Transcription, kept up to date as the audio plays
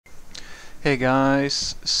Hey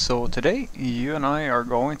guys, so today you and I are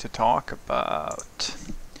going to talk about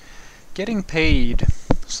getting paid.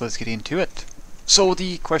 So let's get into it. So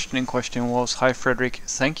the question in question was, "Hi Frederick,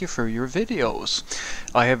 thank you for your videos.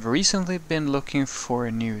 I have recently been looking for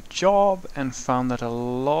a new job and found that a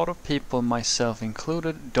lot of people, myself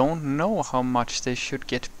included, don't know how much they should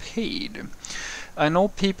get paid. I know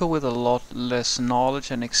people with a lot less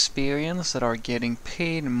knowledge and experience that are getting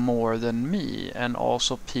paid more than me, and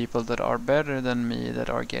also people that are better than me that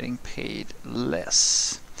are getting paid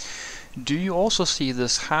less. Do you also see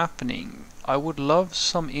this happening? I would love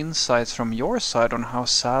some insights from your side on how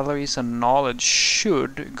salaries and knowledge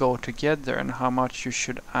should go together and how much you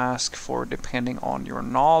should ask for depending on your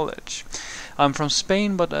knowledge. I'm from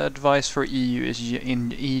Spain, but advice for EU is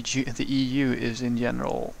in EU, the EU is in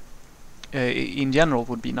general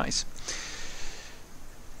would be nice."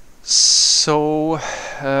 So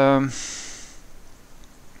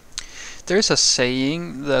there's a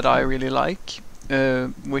saying that I really like,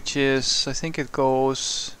 which is, I think it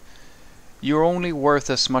goes, "You're only worth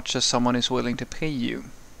as much as someone is willing to pay you."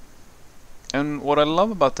 And what I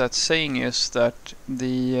love about that saying is that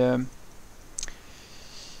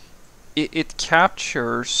it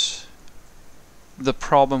captures the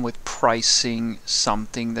problem with pricing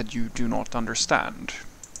something that you do not understand.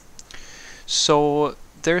 So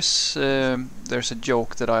there's a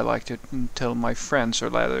joke that I like to tell my friends, or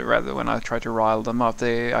rather when I try to rile them up.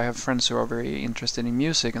 I have friends who are very interested in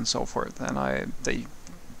music and so forth, and they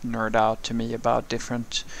nerd out to me about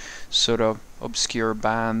different sort of obscure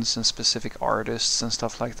bands and specific artists and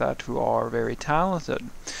stuff like that who are very talented.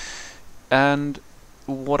 And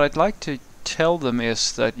what I'd like to tell them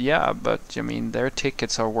is that, yeah, but I mean, their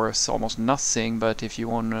tickets are worth almost nothing, but if you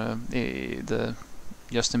want the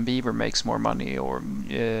Justin Bieber makes more money, or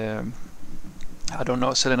I don't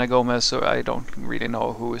know, Selena Gomez, or I don't really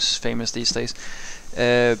know who is famous these days.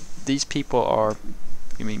 These people are,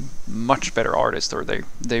 I mean, much better artists, or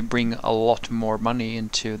they bring a lot more money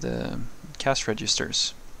into the cash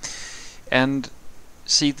registers. And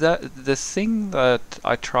see, that the thing that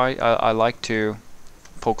I like to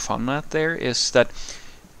poke fun at there is that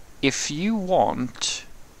if you want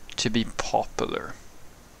to be popular,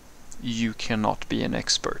 you cannot be an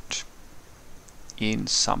expert in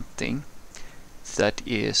something that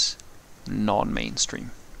is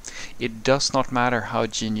non-mainstream. It does not matter how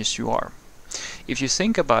genius you are. If you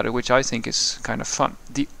think about it, which I think is kind of fun,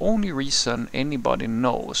 the only reason anybody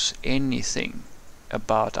knows anything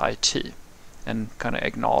about IT and kind of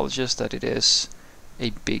acknowledges that it is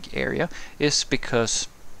a big area is because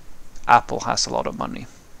Apple has a lot of money.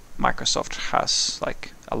 Microsoft has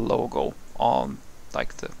like a logo on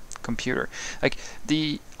like the computer. Like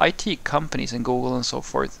the IT companies and Google and so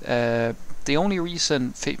forth, the only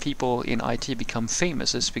reason people in IT become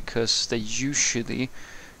famous is because they usually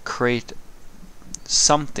create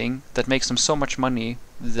something that makes them so much money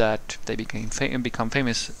that they become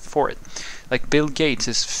famous for it. Like Bill Gates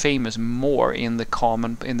is famous more in the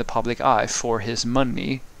public eye for his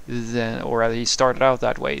money than, or he started out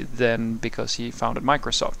that way, than because he founded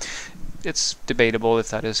Microsoft. It's debatable if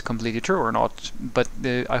that is completely true or not, but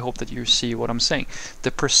I hope that you see what I'm saying.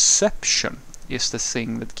 The perception is the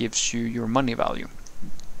thing that gives you your money value.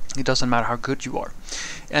 It doesn't matter how good you are.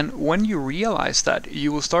 And when you realize that,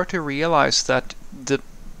 you will start to realize that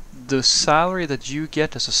the salary that you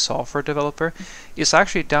get as a software developer is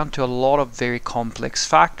actually down to a lot of very complex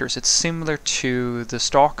factors. It's similar to the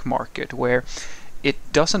stock market, where it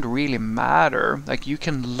doesn't really matter. Like, you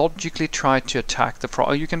can logically try to attack the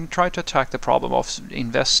problem of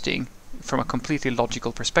investing from a completely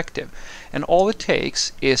logical perspective, and all it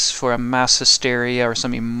takes is for a mass hysteria or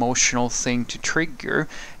some emotional thing to trigger,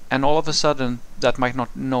 and all of a sudden that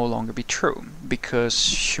might no longer be true,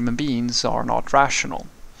 because human beings are not rational,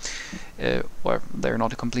 or they're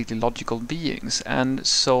not completely logical beings. And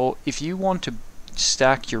so if you want to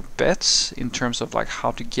stack your bets in terms of like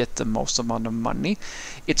how to get the most amount of money,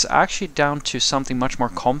 it's actually down to something much more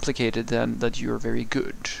complicated than that you're very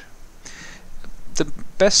good. The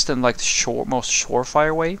best and like the most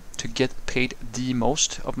surefire way to get paid the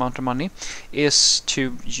most amount of money is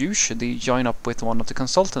to usually join up with one of the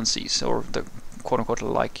consultancies, or the quote-unquote,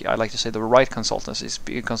 like I like to say, the right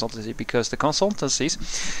consultancy, because the consultancies,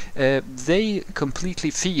 they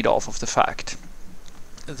completely feed off of the fact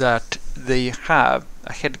that they have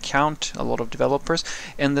a head count, a lot of developers,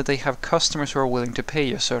 and that they have customers who are willing to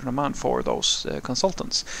pay a certain amount for those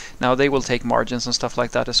consultants. Now they will take margins and stuff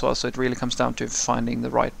like that as well, so it really comes down to finding the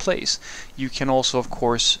right place. You can also, of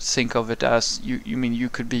course, think of it as you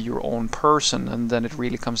could be your own person, and then it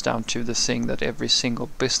really comes down to the thing that every single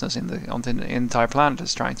business on the entire planet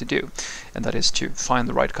is trying to do, and that is to find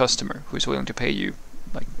the right customer who is willing to pay you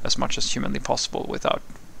like as much as humanly possible without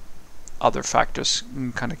other factors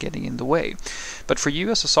kind of getting in the way. But for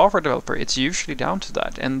you as a software developer, it's usually down to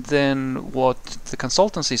that. And then what the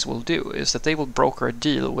consultancies will do is that they will broker a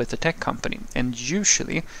deal with the tech company, and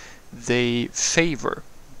usually they favor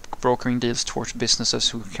brokering deals towards businesses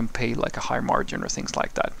who can pay like a higher margin or things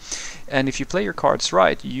like that. And if you play your cards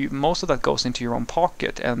right, most of that goes into your own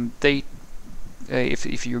pocket, and they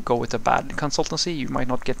if you go with a bad consultancy, you might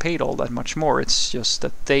not get paid all that much more. It's just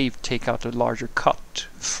that they take out a larger cut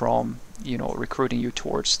from recruiting you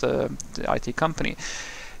towards the IT company.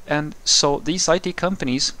 And so these IT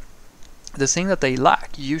companies, the thing that they lack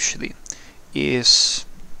usually is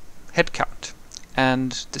headcount.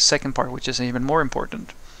 And the second part, which is even more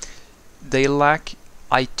important, they lack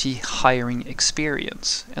IT hiring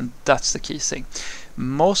experience, and that's the key thing.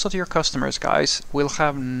 Most of your customers, guys, will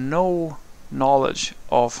have no knowledge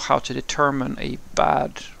of how to determine a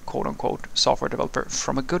bad quote-unquote software developer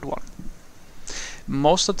from a good one.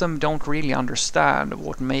 Most of them don't really understand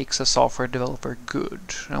what makes a software developer good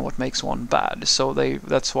and what makes one bad. So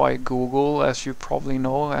that's why Google, as you probably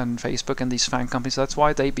know, and Facebook and these FAANG companies, that's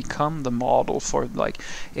why they become the model for like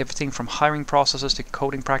everything from hiring processes to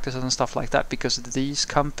coding practices and stuff like that, because these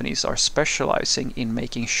companies are specializing in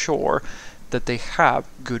making sure that they have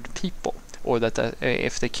good people. Or that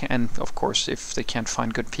if they can, of course, if they can't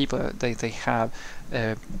find good people, they have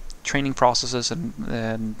training processes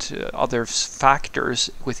and other factors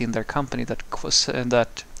within their company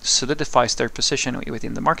that solidifies their position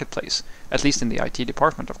within the marketplace, at least in the IT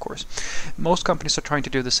department, of course. Most companies are trying to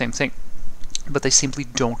do the same thing, but they simply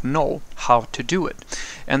don't know how to do it.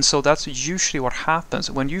 And so that's usually what happens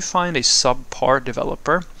when you find a subpar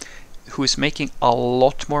developer who is making a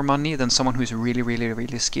lot more money than someone who's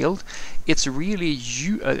really skilled. It's really,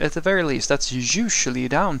 at the very least, that's usually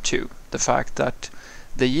down to the fact that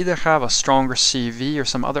they either have a stronger CV or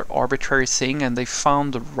some other arbitrary thing, and they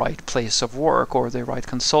found the right place of work or the right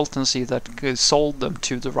consultancy that sold them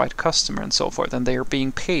to the right customer and so forth, and they are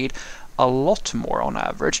being paid a lot more on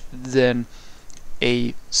average than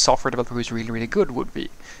a software developer who's really good would be.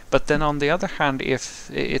 But then on the other hand,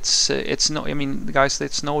 if it's no, I mean, guys,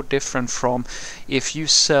 it's no different from if you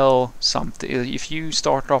sell something. If you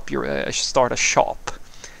start a shop,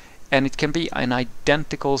 and it can be an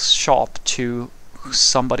identical shop to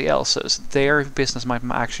somebody else's, their business might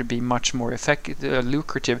actually be much more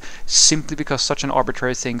lucrative, simply because such an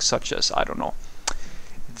arbitrary thing, such as, I don't know,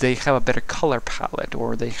 they have a better color palette,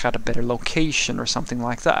 or they had a better location or something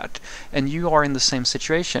like that. And you are in the same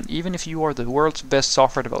situation. Even if you are the world's best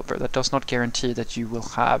software developer, that does not guarantee that you will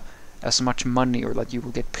have as much money or that you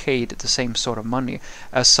will get paid the same sort of money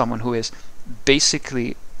as someone who is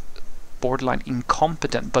basically borderline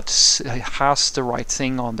incompetent but has the right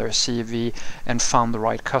thing on their CV and found the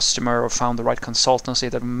right customer or found the right consultancy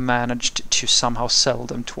that managed to somehow sell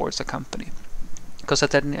them towards a company. Because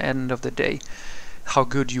at the end of the day, how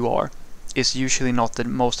good you are is usually not the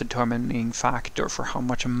most determining factor for how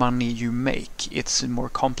much money you make. It's more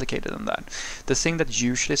complicated than that. The thing that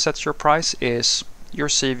usually sets your price is your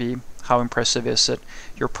CV, how impressive is it,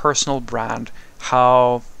 your personal brand,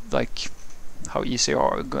 how easy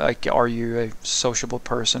are you a sociable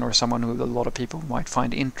person or someone who a lot of people might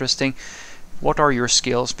find interesting. What are your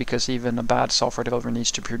skills? Because even a bad software developer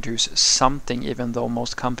needs to produce something, even though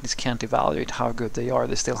most companies can't evaluate how good they are.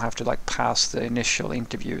 They still have to pass the initial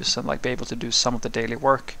interviews and be able to do some of the daily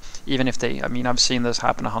work. Even if I've seen this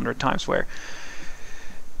happen 100 times where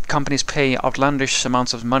companies pay outlandish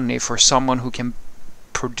amounts of money for someone who can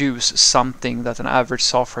produce something that an average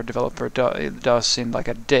software developer does in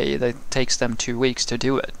a day. That takes them 2 weeks to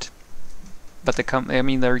do it. But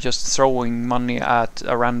they're just throwing money at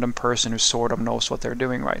a random person who sort of knows what they're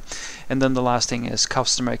doing, right? And then the last thing is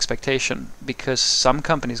customer expectation, because some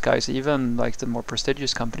companies, guys, even the more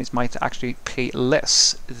prestigious companies, might actually pay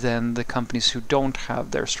less than the companies who don't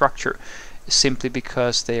have their structure, simply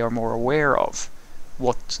because they are more aware of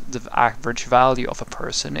what the average value of a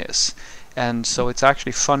person is. And so it's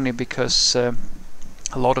actually funny because a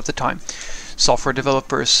lot of the time, software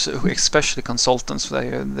developers, especially consultants,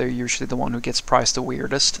 they're usually the one who gets priced the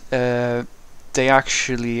weirdest. They can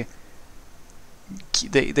actually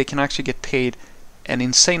get paid an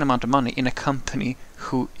insane amount of money in a company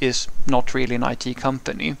who is not really an IT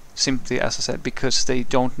company, simply, as I said, because they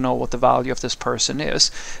don't know what the value of this person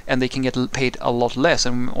is, and they can get paid a lot less,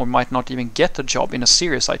 or might not even get a job in a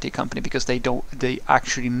serious IT company because they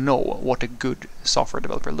actually know what a good software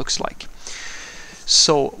developer looks like.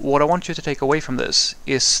 So what I want you to take away from this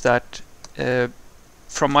is that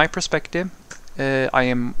from my perspective,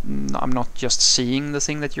 I'm not just seeing the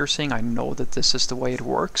thing that you're seeing. I know that this is the way it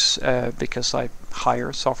works because I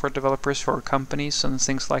hire software developers for companies and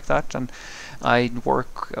things like that, and I've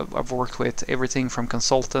worked with everything from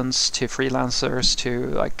consultants to freelancers to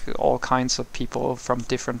like all kinds of people from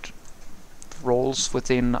different roles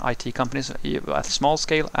within IT companies at a small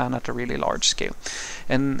scale and at a really large scale,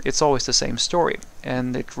 and it's always the same story,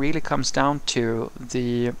 and it really comes down to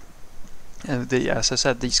as I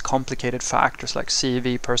said, these complicated factors like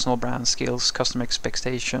CV, personal brand skills, customer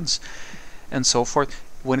expectations, and so forth,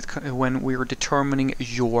 when we're determining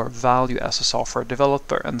your value as a software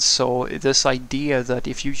developer. And so this idea that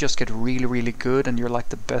if you just get really, really good and you're like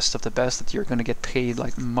the best of the best, that you're going to get paid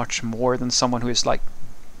like much more than someone who is like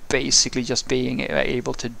basically just being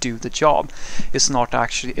able to do the job, it's not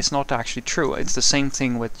actually true. It's the same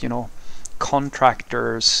thing with, you know,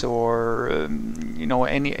 contractors or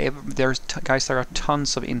there's guys, there are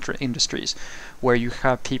tons of industries where you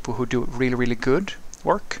have people who do really, really good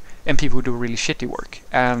work and people who do really shitty work,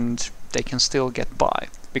 and they can still get by,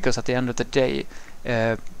 because at the end of the day,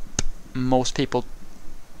 most people,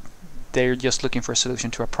 they're just looking for a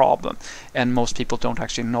solution to a problem, and most people don't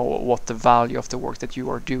actually know what the value of the work that you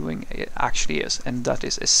are doing actually is, and that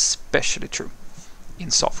is especially true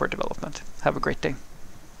in software development. Have a great day.